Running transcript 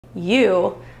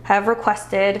You have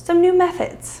requested some new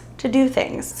methods to do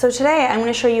things. So today I'm going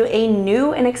to show you a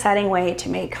new and exciting way to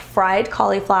make fried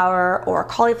cauliflower or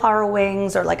cauliflower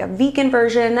wings, or like a vegan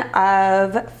version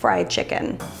of fried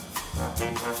chicken.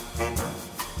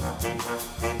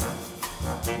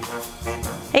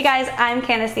 Hey guys, I'm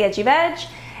Candace the Edgy Veg,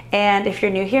 and if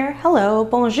you're new here, hello,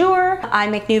 bonjour. I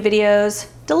make new videos,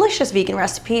 delicious vegan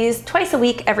recipes twice a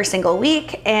week, every single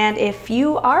week. And if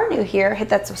you are new here, hit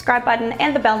that subscribe button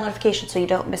and the bell notification so you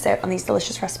don't miss out on these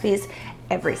delicious recipes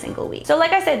every single week. So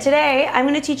like I said, today I'm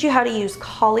going to teach you how to use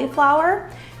cauliflower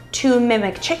to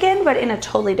mimic chicken, but in a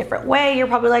totally different way. You're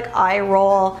probably like, eye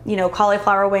roll, you know,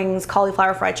 cauliflower wings,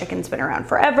 cauliflower fried chicken's been around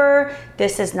forever.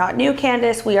 This is not new,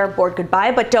 Candace. We are bored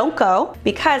goodbye, but don't go,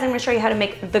 because I'm gonna show you how to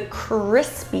make the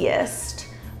crispiest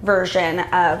version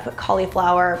of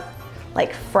cauliflower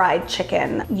like fried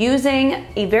chicken using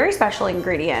a very special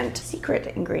ingredient,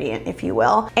 secret ingredient if you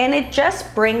will, and it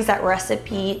just brings that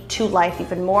recipe to life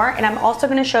even more. And I'm also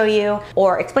going to show you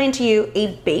or explain to you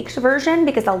a baked version,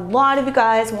 because a lot of you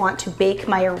guys want to bake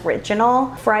my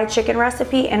original fried chicken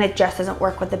recipe and it just doesn't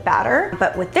work with the batter,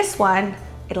 but with this one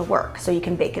it'll work, so you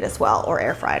can bake it as well or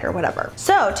air fry it or whatever.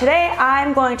 So today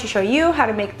I'm going to show you how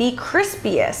to make the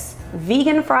crispiest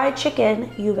vegan fried chicken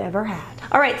you've ever had.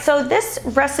 All right, so this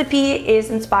recipe is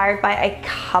inspired by a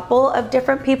couple of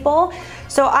different people.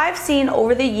 So I've seen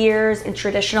over the years in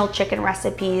traditional chicken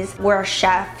recipes where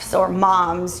chefs or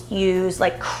moms use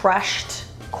like crushed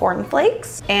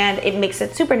cornflakes, and it makes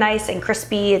it super nice and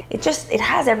crispy. It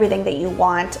has everything that you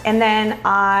want. And then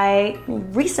I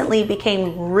recently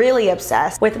became really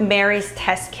obsessed with Mary's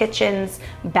Test Kitchen's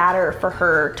batter for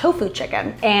her tofu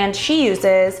chicken, and she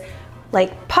uses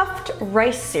like puffed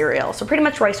rice cereal, so pretty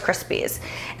much Rice Krispies.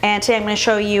 And today I'm gonna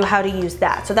show you how to use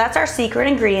that. So that's our secret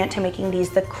ingredient to making these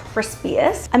the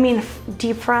crispiest. I mean,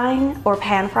 deep frying or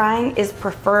pan frying is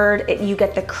preferred. You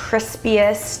get the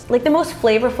crispiest, like the most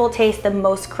flavorful taste, the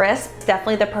most crisp,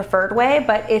 definitely the preferred way.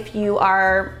 But if you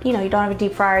are, you know, you don't have a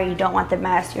deep fryer, you don't want the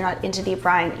mess, you're not into deep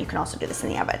frying, you can also do this in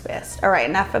the oven. All right,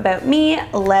 enough about me,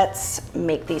 let's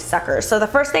make these suckers. So the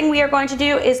first thing we are going to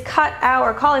do is cut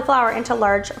our cauliflower into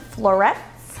large florets.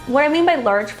 What I mean by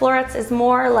large florets is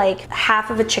more like half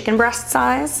of a chicken breast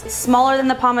size, smaller than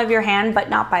the palm of your hand, but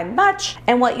not by much.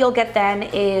 And what you'll get then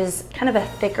is kind of a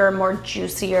thicker, more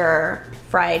juicier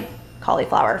fried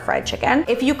cauliflower fried chicken.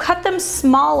 If you cut them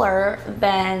smaller,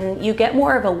 then you get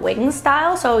more of a wing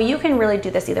style. So you can really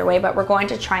do this either way, but we're going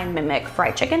to try and mimic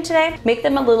fried chicken today. Make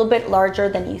them a little bit larger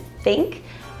than you think,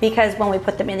 because when we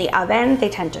put them in the oven, they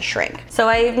tend to shrink. So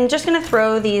I'm just gonna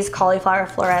throw these cauliflower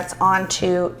florets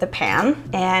onto the pan.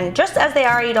 And just as they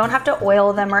are, you don't have to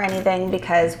oil them or anything,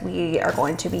 because we are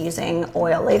going to be using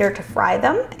oil later to fry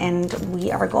them. And we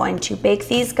are going to bake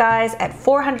these guys at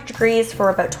 400 degrees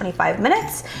for about 25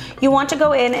 minutes. You want to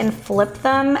go in and flip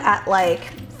them at like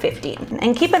 15,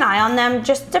 and keep an eye on them,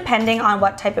 just depending on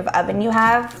what type of oven you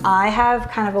have. I have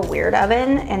kind of a weird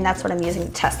oven, and that's what I'm using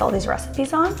to test all these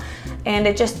recipes on. And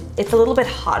it's a little bit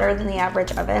hotter than the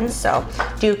average oven, so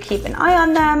do keep an eye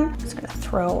on them. I'm just gonna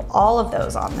throw all of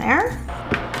those on there.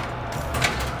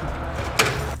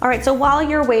 All right, so while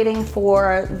you're waiting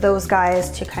for those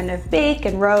guys to kind of bake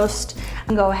and roast,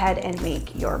 go ahead and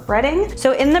make your breading.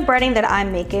 So in the breading that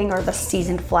I'm making, or the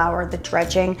seasoned flour, the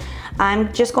dredging,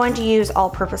 I'm just going to use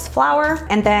all-purpose flour,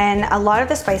 and then a lot of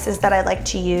the spices that I like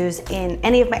to use in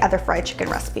any of my other fried chicken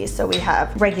recipes. So we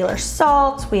have regular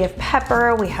salt, we have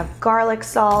pepper, we have garlic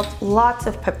salt, lots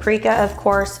of paprika, of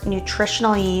course,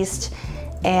 nutritional yeast,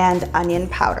 and onion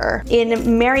powder.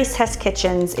 In Mary's Test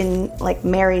Kitchens, in like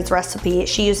Mary's recipe,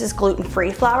 she uses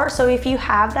gluten-free flour. So if you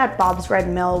have that Bob's Red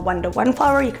Mill 1-to-1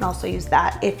 flour, you can also use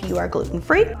that if you are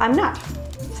gluten-free. I'm not,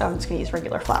 so I'm just gonna use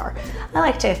regular flour. I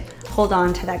like to hold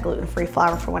on to that gluten-free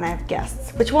flour for when I have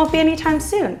guests, which won't be anytime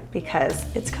soon because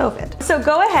it's COVID. So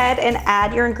go ahead and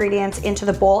add your ingredients into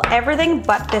the bowl, everything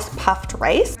but this puffed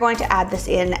rice. I'm going to add this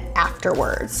in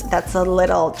afterwards. That's a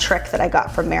little trick that I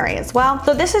got from Mary as well.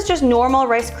 So this is just normal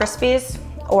Rice Krispies,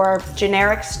 or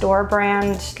generic store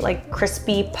brand, like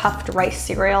crispy puffed rice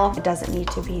cereal. It doesn't need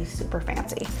to be super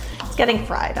fancy. It's getting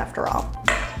fried after all.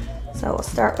 So we'll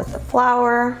start with the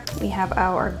flour. We have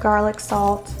our garlic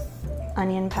salt,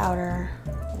 onion powder,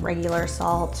 regular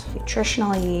salt,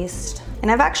 nutritional yeast. And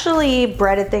I've actually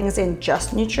breaded things in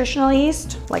just nutritional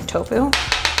yeast, like tofu,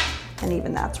 and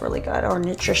even that's really good, or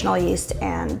nutritional yeast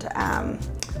and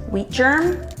wheat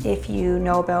germ. If you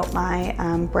know about my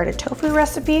breaded tofu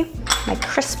recipe, my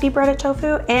crispy breaded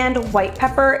tofu, and white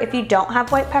pepper. If you don't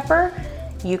have white pepper,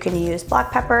 You can use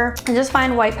black pepper. I just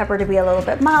find white pepper to be a little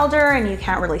bit milder and you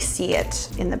can't really see it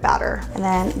in the batter. And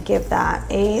then give that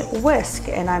a whisk.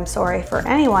 And I'm sorry for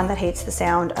anyone that hates the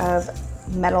sound of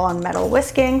metal on metal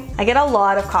whisking. I get a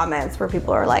lot of comments where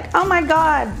people are like, oh my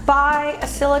God, buy a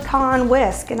silicone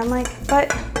whisk. And I'm like,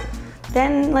 but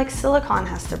then like silicone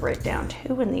has to break down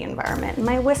too in the environment. And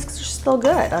my whisks are still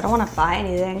good. I don't want to buy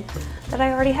anything that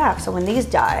I already have. So when these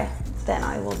die, then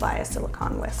I will buy a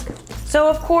silicone whisk. So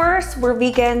of course we're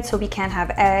vegan, so we can't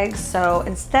have eggs. So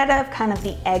instead of kind of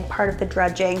the egg part of the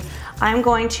dredging, I'm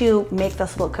going to make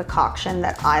this little concoction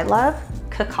that I love.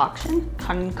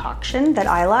 Concoction that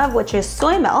I love, which is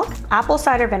soy milk, apple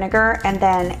cider vinegar, and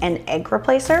then an egg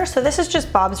replacer. So this is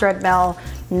just Bob's Red Mill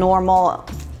normal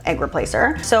egg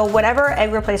replacer. So whatever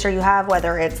egg replacer you have,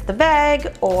 whether it's the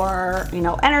Veg or, you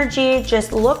know, Energy,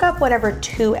 just look up whatever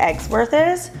 2 eggs worth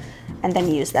is and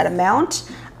then use that amount.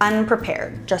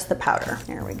 Unprepared, just the powder.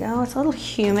 There we go. It's a little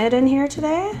humid in here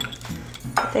today.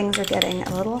 Things are getting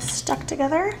a little stuck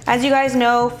together. As you guys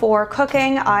know, for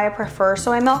cooking, I prefer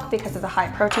soy milk because of the high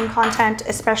protein content,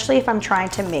 especially if I'm trying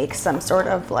to make some sort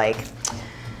of like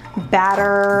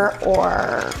batter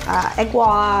or egg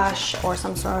wash or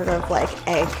some sort of like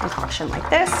egg concoction like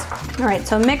this. All right,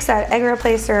 so mix that egg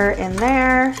replacer in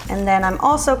there. And then I'm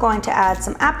also going to add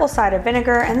some apple cider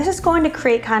vinegar, and this is going to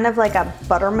create kind of like a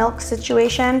buttermilk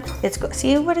situation.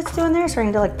 See what it's doing there?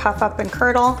 Starting to like puff up and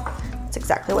curdle. It's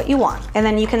exactly what you want. And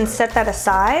then you can set that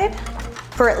aside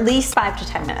for at least 5 to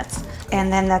 10 minutes.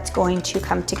 And then that's going to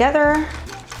come together,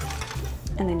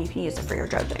 and then you can use it for your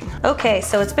dredging. Okay,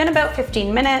 so it's been about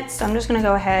 15 minutes. So I'm just gonna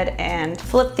go ahead and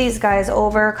flip these guys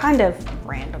over kind of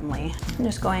randomly. I'm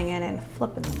just going in and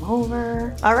flipping them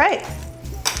over. All right,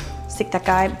 stick that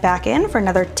guy back in for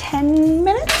another 10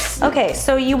 minutes. Okay,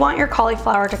 so you want your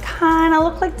cauliflower to kind of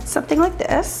look like something like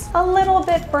this. A little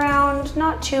bit browned,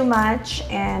 not too much,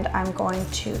 and I'm going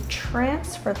to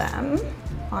transfer them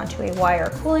onto a wire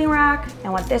cooling rack.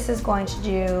 And what this is going to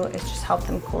do is just help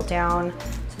them cool down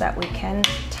so that we can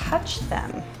touch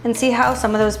them. And see how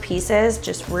some of those pieces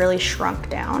just really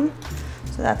shrunk down?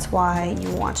 So that's why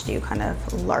you want to do kind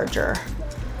of larger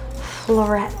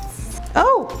florets.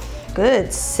 Oh!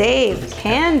 Good save,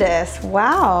 Candace.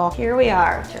 Wow, here we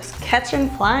are, just catching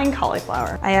flying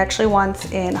cauliflower. I actually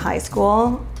once in high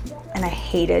school, and I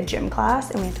hated gym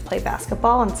class, and we had to play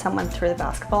basketball, and someone threw the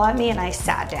basketball at me, and I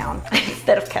sat down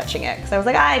instead of catching it, because I was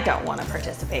like, I don't want to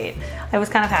participate. I was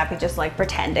kind of happy just like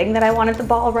pretending that I wanted the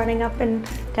ball running up and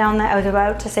down that. I was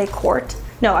about to say court.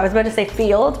 No, I was about to say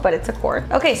field, but it's a court.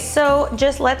 Okay, so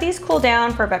just let these cool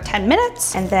down for about 10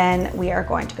 minutes, and then we are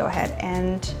going to go ahead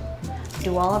and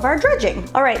do all of our dredging.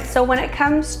 All right, so when it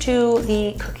comes to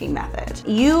the cooking method,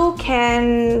 you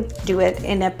can do it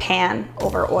in a pan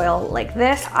over oil like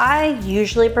this. I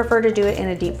usually prefer to do it in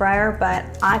a deep fryer, but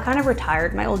I kind of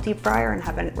retired my old deep fryer and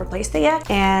haven't replaced it yet.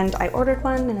 And I ordered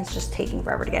one and it's just taking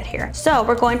forever to get here. So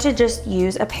we're going to just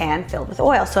use a pan filled with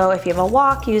oil. So if you have a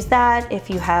wok, use that.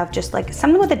 If you have just like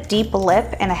something with a deep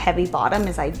lip and a heavy bottom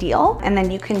is ideal. And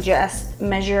then you can just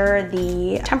measure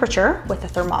the temperature with a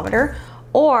thermometer.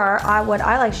 Or what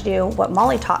I like to do, what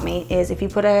Molly taught me, is if you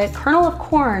put a kernel of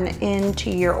corn into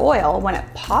your oil, when it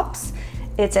pops,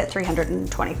 it's at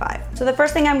 325. So the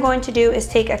first thing I'm going to do is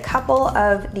take a couple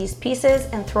of these pieces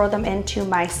and throw them into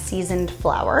my seasoned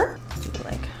flour. Do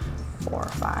like 4 or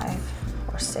 5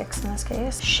 or 6 in this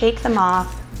case. Shake them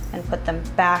off and put them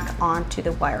back onto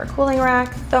the wire cooling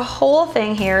rack. The whole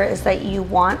thing here is that you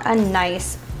want a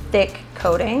nice thick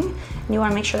coating, and you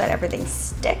want to make sure that everything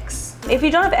sticks. If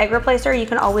you don't have egg replacer, you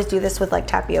can always do this with like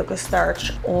tapioca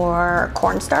starch or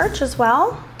cornstarch as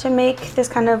well to make this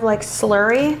kind of like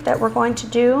slurry that we're going to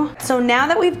do. So now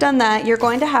that we've done that, you're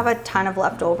going to have a ton of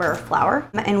leftover flour,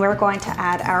 and we're going to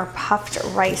add our puffed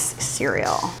rice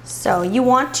cereal. So you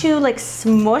want to like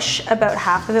smush about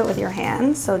half of it with your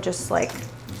hands. So just like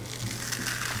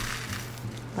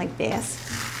this,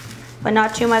 but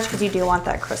not too much because you do want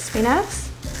that crispiness.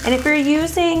 And if you're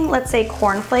using, let's say,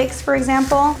 cornflakes, for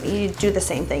example, you do the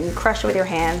same thing. You crush it with your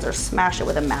hands or smash it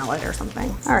with a mallet or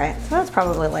something. All right, so that's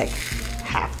probably like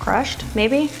half crushed,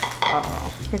 maybe.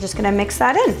 Oh, you're just gonna mix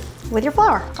that in with your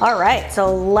flour. All right,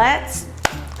 so let's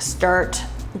start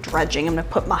dredging. I'm gonna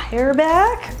put my hair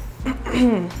back.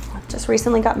 Just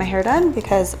recently got my hair done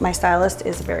because my stylist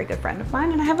is a very good friend of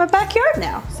mine and I have a backyard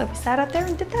now. So we sat out there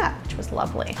and did that, which was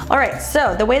lovely. All right,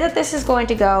 so the way that this is going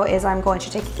to go is I'm going to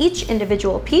take each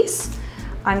individual piece,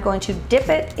 I'm going to dip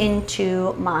it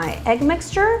into my egg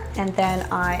mixture, and then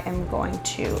I am going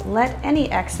to let any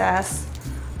excess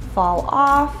fall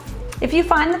off If you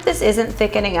find that this isn't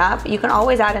thickening up, you can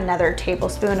always add another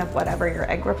tablespoon of whatever your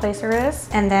egg replacer is,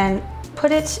 and then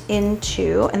put it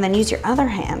into, and then use your other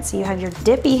hand. So you have your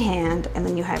dippy hand, and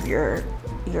then you have your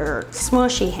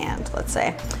smushy hand, let's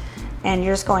say. And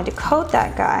you're just going to coat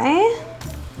that guy,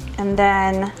 and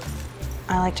then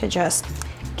I like to just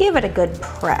give it a good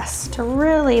press to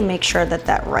really make sure that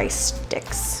that rice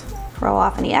sticks. Throw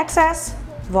off any excess,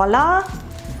 voila.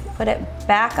 Put it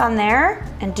back on there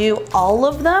and do all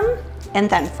of them and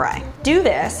then fry. Do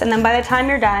this, and then by the time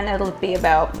you're done, it'll be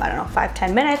about, I don't know,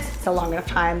 5-10 minutes. It's a long enough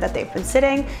time that they've been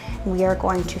sitting. We are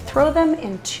going to throw them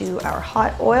into our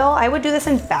hot oil. I would do this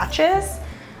in batches.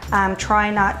 Try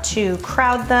not to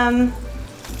crowd them,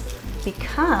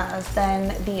 because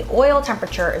then the oil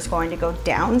temperature is going to go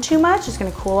down too much. It's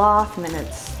gonna cool off, and then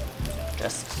it's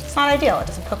not ideal. It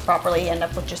doesn't cook properly. You end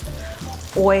up with just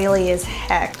oily as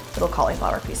heck little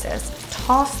cauliflower pieces.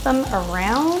 Toss them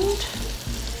around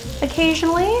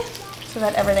occasionally so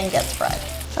that everything gets fried.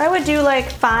 So I would do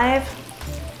like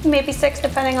 5, maybe 6,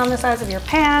 depending on the size of your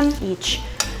pan. Each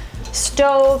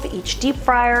stove, each deep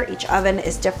fryer, each oven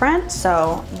is different,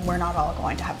 so we're not all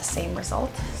going to have the same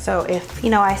result. So if,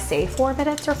 I say 4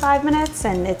 minutes or 5 minutes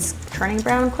and it's turning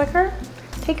brown quicker,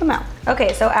 take them out.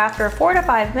 Okay, so after 4 to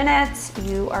 5 minutes,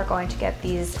 you are going to get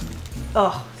these,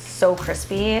 oh, so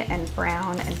crispy and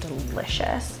brown and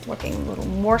delicious looking little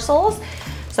morsels.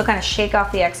 So kind of shake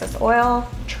off the excess oil,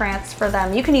 transfer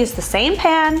them. You can use the same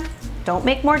pan. Don't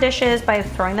make more dishes by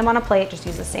throwing them on a plate. Just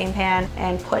use the same pan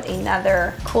and put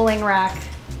another cooling rack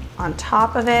on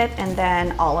top of it, and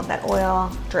then all of that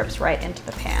oil drips right into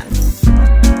the pan.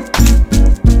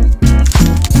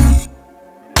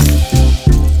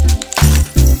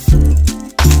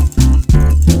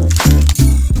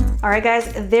 All right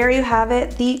guys, there you have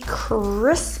it, the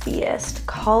crispiest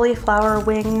cauliflower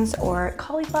wings or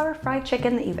cauliflower fried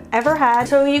chicken that you've ever had.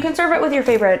 So you can serve it with your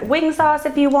favorite wing sauce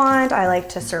if you want. I like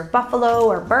to serve buffalo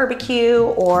or barbecue,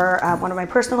 or one of my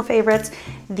personal favorites,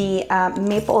 the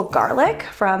maple garlic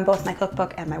from both my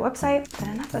cookbook and my website. But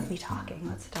enough of me talking,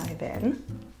 let's dive in.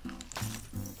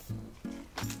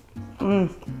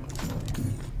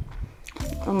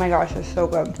 Oh my gosh, it's so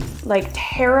good. Like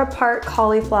tear apart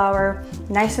cauliflower,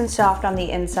 nice and soft on the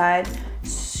inside,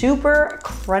 super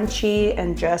crunchy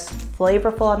and just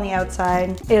flavorful on the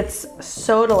outside. It's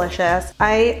so delicious.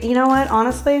 You know what,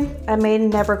 honestly, I may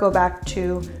never go back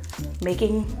to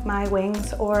making my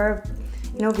wings or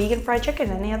vegan fried chicken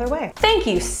any other way. Thank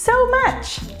you so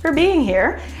much for being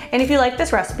here. And if you like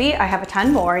this recipe, I have a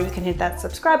ton more. You can hit that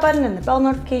subscribe button and the bell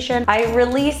notification. I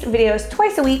release videos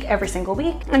twice a week, every single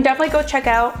week. And definitely go check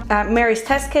out Mary's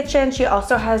Test Kitchen. She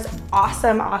also has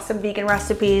awesome vegan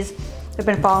recipes. I've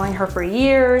been following her for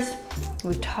years.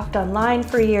 We've talked online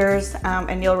for years,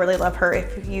 and you'll really love her.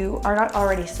 If you are not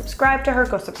already subscribed to her,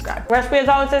 go subscribe. The recipe is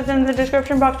always in the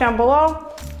description box down below.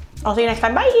 I'll see you next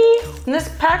time, bye! And this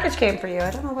package came for you. I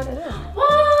don't know what it is.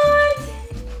 What?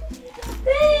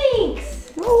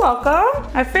 Thanks! You're welcome.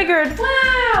 I figured,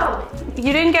 wow!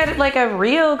 You didn't get like a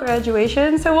real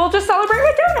graduation, so we'll just celebrate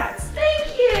with donuts.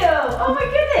 Thank you! Oh my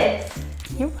goodness!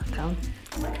 You're welcome.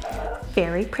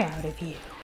 Very proud of you.